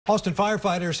Austin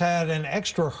firefighters had an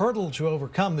extra hurdle to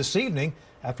overcome this evening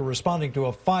after responding to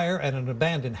a fire at an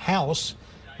abandoned house.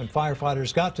 When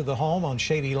firefighters got to the home on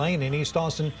Shady Lane in East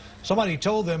Austin, somebody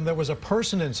told them there was a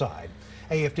person inside.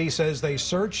 AFD says they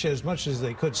searched as much as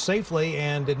they could safely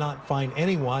and did not find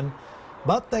anyone,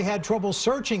 but they had trouble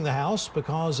searching the house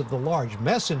because of the large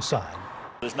mess inside.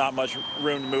 There's not much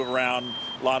room to move around,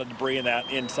 a lot of debris in that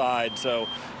inside. So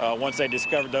once they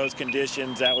discovered those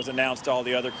conditions, that was announced to all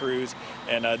the other crews,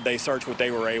 and they searched what they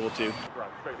were able to.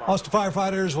 Austin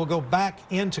firefighters will go back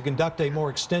in to conduct a more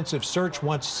extensive search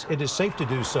once it is safe to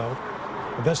do so.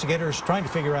 Investigators trying to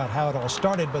figure out how it all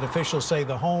started, but officials say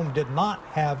the home did not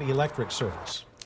have electric service.